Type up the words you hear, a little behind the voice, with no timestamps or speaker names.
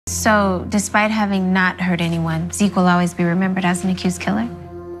So, despite having not hurt anyone, Zeke will always be remembered as an accused killer?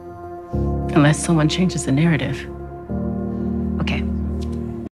 Unless someone changes the narrative. Okay.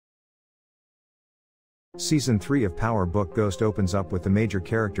 Season 3 of Power Book Ghost opens up with the major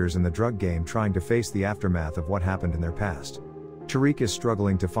characters in the drug game trying to face the aftermath of what happened in their past. Tariq is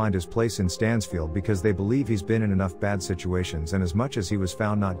struggling to find his place in Stansfield because they believe he's been in enough bad situations, and as much as he was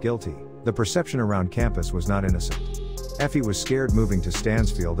found not guilty, the perception around campus was not innocent. Effie was scared moving to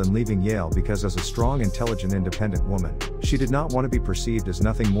Stansfield and leaving Yale because as a strong, intelligent, independent woman, she did not want to be perceived as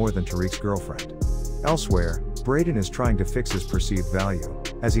nothing more than Tariq's girlfriend. Elsewhere, Brayden is trying to fix his perceived value,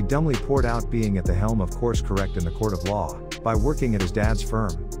 as he dumbly poured out being at the helm of course correct in the court of law, by working at his dad's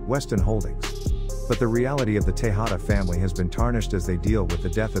firm, Weston Holdings. But the reality of the Tejada family has been tarnished as they deal with the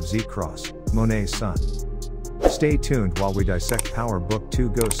death of Zeke, Monet's son. Stay tuned while we dissect Power Book 2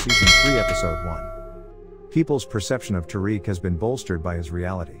 Ghost Season 3 Episode 1. People's perception of Tariq has been bolstered by his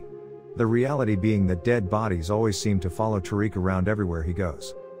reality. The reality being that dead bodies always seem to follow Tariq around everywhere he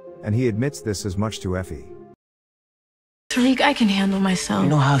goes. And he admits this as much to Effie. Tariq, I can handle myself. You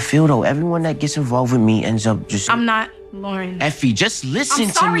know how I feel though. Everyone that gets involved with me ends up just... I'm not Lauren. Effie, just listen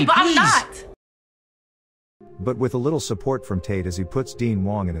I'm sorry, to me, but please. I'm not. But with a little support from Tate as he puts Dean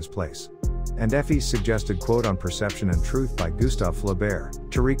Wong in his place. And Effie's suggested quote on Perception and Truth by Gustave Flaubert,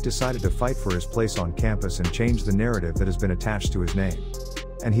 Tariq decided to fight for his place on campus and change the narrative that has been attached to his name.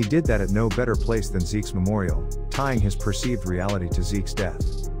 And he did that at no better place than Zeke's memorial, tying his perceived reality to Zeke's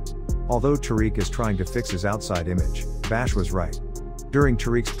death. Although Tariq is trying to fix his outside image, Bash was right. During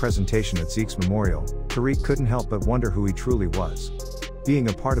Tariq's presentation at Zeke's memorial, Tariq couldn't help but wonder who he truly was. Being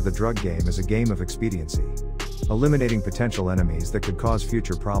a part of the drug game is a game of expediency. Eliminating potential enemies that could cause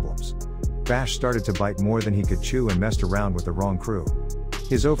future problems. Bash started to bite more than he could chew and messed around with the wrong crew.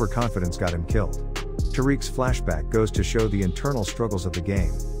 His overconfidence got him killed. Tariq's flashback goes to show the internal struggles of the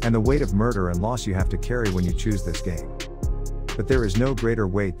game, and the weight of murder and loss you have to carry when you choose this game. But there is no greater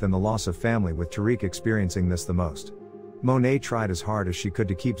weight than the loss of family, with Tariq experiencing this the most. Monet tried as hard as she could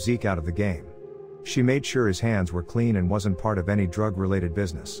to keep Zeke out of the game. She made sure his hands were clean and wasn't part of any drug-related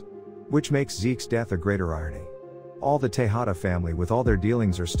business. Which makes Zeke's death a greater irony. All the Tejada family with all their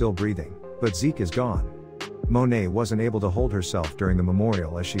dealings are still breathing, but Zeke is gone. Monet wasn't able to hold herself during the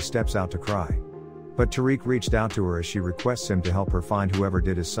memorial as she steps out to cry. But Tariq reached out to her as she requests him to help her find whoever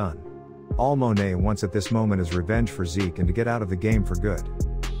did his son. All Monet wants at this moment is revenge for Zeke and to get out of the game for good.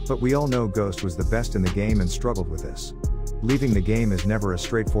 But we all know Ghost was the best in the game and struggled with this. Leaving the game is never a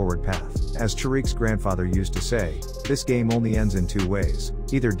straightforward path. As Tariq's grandfather used to say, this game only ends in two ways,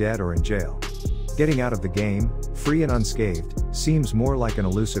 either dead or in jail. Getting out of the game, free and unscathed, seems more like an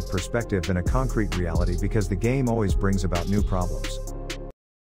elusive perspective than a concrete reality because the game always brings about new problems.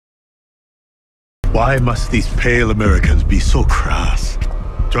 Why must these pale Americans be so crass?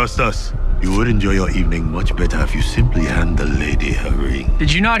 Trust us, you would enjoy your evening much better if you simply hand the lady her ring.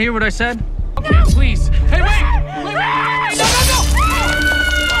 Did you not hear what I said? Okay, please. Hey, wait! Wait! No! Oh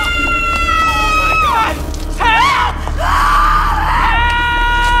my God! Help!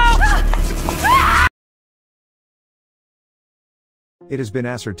 It has been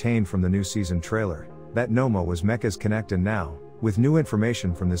ascertained from the new season trailer that Noma was Mecca's connect, and now, with new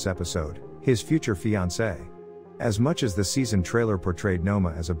information from this episode, his future fiancée. As much as the season trailer portrayed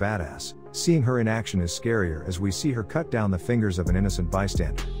Noma as a badass, seeing her in action is scarier as we see her cut down the fingers of an innocent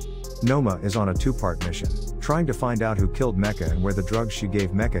bystander. Noma is on a two-part mission, trying to find out who killed Mecca and where the drugs she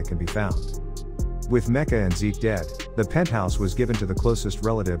gave Mecca can be found. With Mecca and Zeke dead, the penthouse was given to the closest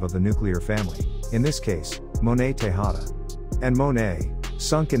relative of the nuclear family, in this case, Monet Tejada. And Monet,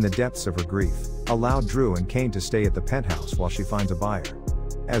 sunk in the depths of her grief, allowed Drew and Kane to stay at the penthouse while she finds a buyer.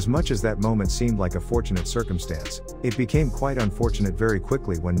 As much as that moment seemed like a fortunate circumstance, it became quite unfortunate very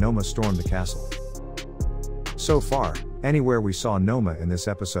quickly when Noma stormed the castle. So far, anywhere we saw Noma in this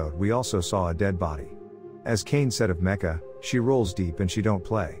episode, we also saw a dead body. As Kane said of Mecca, she rolls deep and she don't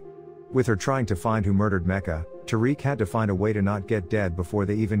play. With her trying to find who murdered Mecca, Tariq had to find a way to not get dead before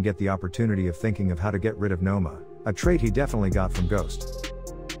they even get the opportunity of thinking of how to get rid of Noma, a trait he definitely got from Ghost.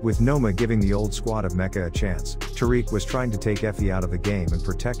 With Noma giving the old squad of Mecca a chance, Tariq was trying to take Effie out of the game and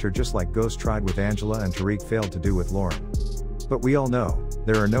protect her just like Ghost tried with Angela and Tariq failed to do with Lauren. But we all know,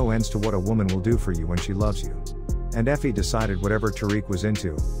 there are no ends to what a woman will do for you when she loves you. And Effie decided whatever Tariq was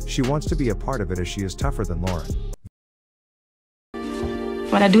into, she wants to be a part of it as she is tougher than Lauren.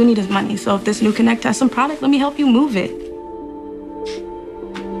 What I do need is money, so if this new connect has some product, let me help you move it.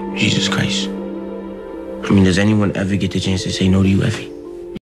 Jesus Christ. I mean, does anyone ever get the chance to say no to you, Effie?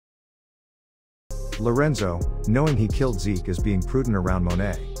 Lorenzo, knowing he killed Zeke, is being prudent around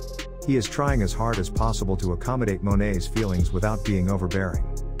Monet. He is trying as hard as possible to accommodate Monet's feelings without being overbearing.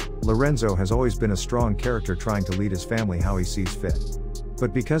 Lorenzo has always been a strong character trying to lead his family how he sees fit.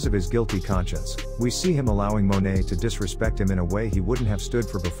 But because of his guilty conscience, we see him allowing Monet to disrespect him in a way he wouldn't have stood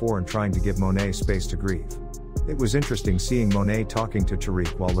for before and trying to give Monet space to grieve. It was interesting seeing Monet talking to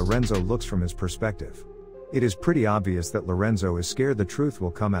Tariq while Lorenzo looks from his perspective. It is pretty obvious that Lorenzo is scared the truth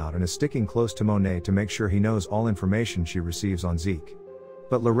will come out and is sticking close to Monet to make sure he knows all information she receives on Zeke.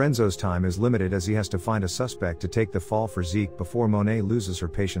 But Lorenzo's time is limited as he has to find a suspect to take the fall for Zeke before Monet loses her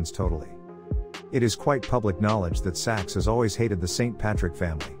patience totally. It is quite public knowledge that Saxe has always hated the St. Patrick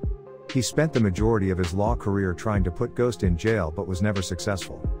family. He spent the majority of his law career trying to put Ghost in jail but was never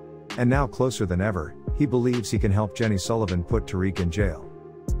successful. And now closer than ever, he believes he can help Jenny Sullivan put Tariq in jail.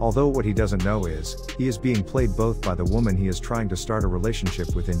 Although what he doesn't know is, he is being played both by the woman he is trying to start a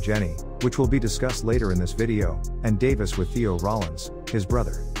relationship with in Jenny, which will be discussed later in this video, and Davis with Theo Rollins, his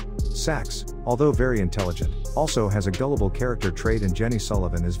brother. Saxe, although very intelligent, also has a gullible character trait, and Jenny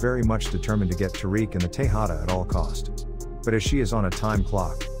Sullivan is very much determined to get Tariq in the Tejada at all cost. But as she is on a time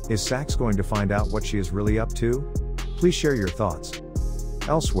clock, is Saxe going to find out what she is really up to? Please share your thoughts.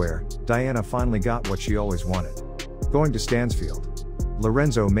 Elsewhere, Diana finally got what she always wanted. Going to Stansfield.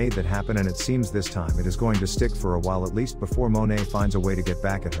 Lorenzo made that happen, and it seems this time it is going to stick for a while at least before Monet finds a way to get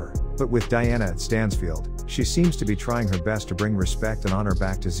back at her. But with Diana at Stansfield, she seems to be trying her best to bring respect and honor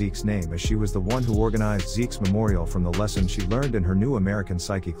back to Zeke's name, as she was the one who organized Zeke's memorial from the lesson she learned in her new American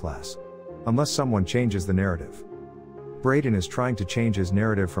Psyche class. Unless someone changes the narrative. Brayden is trying to change his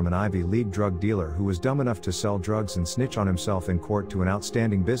narrative from an Ivy League drug dealer who was dumb enough to sell drugs and snitch on himself in court to an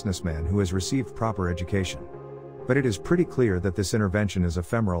outstanding businessman who has received proper education. But it is pretty clear that this intervention is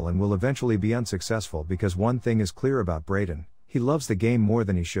ephemeral and will eventually be unsuccessful, because one thing is clear about Brayden: he loves the game more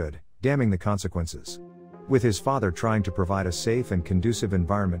than he should, damning the consequences. With his father trying to provide a safe and conducive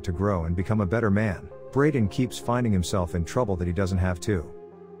environment to grow and become a better man, Brayden keeps finding himself in trouble that he doesn't have to.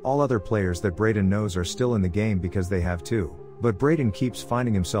 All other players that Brayden knows are still in the game because they have to, but Brayden keeps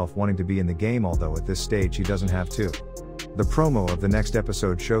finding himself wanting to be in the game, although at this stage he doesn't have to. The promo of the next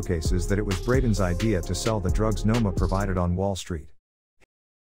episode showcases that it was Brayden's idea to sell the drugs Noma provided on Wall Street.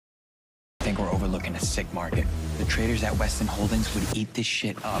 I think we're overlooking a sick market. The traders at Weston Holdings would eat this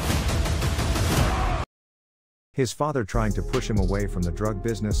shit up. His father trying to push him away from the drug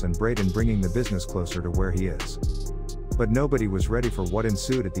business, and Brayden bringing the business closer to where he is. But nobody was ready for what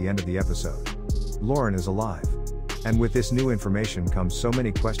ensued at the end of the episode. Lauren is alive. And with this new information comes so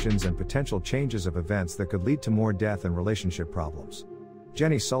many questions and potential changes of events that could lead to more death and relationship problems.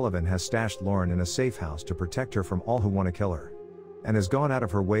 Jenny Sullivan has stashed Lauren in a safe house to protect her from all who want to kill her. And has gone out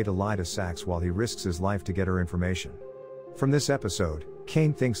of her way to lie to Saxe while he risks his life to get her information. From this episode,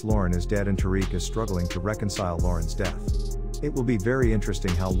 Kane thinks Lauren is dead and Tariq is struggling to reconcile Lauren's death. It will be very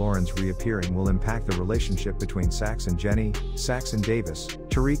interesting how Lauren's reappearing will impact the relationship between Saxe and Jenny, Saxe and Davis,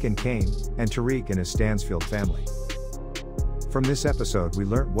 Tariq and Kane, and Tariq and his Stansfield family. From this episode we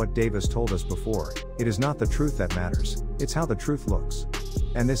learnt what Davis told us before: it is not the truth that matters, it's how the truth looks.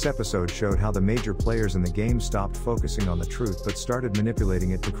 And this episode showed how the major players in the game stopped focusing on the truth but started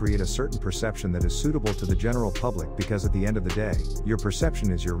manipulating it to create a certain perception that is suitable to the general public, because at the end of the day, your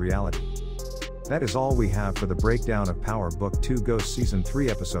perception is your reality. That is all we have for the breakdown of Power Book 2 Ghost Season 3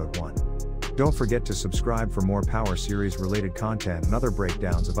 Episode 1. Don't forget to subscribe for more Power series related content and other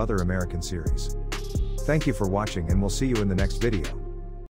breakdowns of other American series. Thank you for watching, and we'll see you in the next video.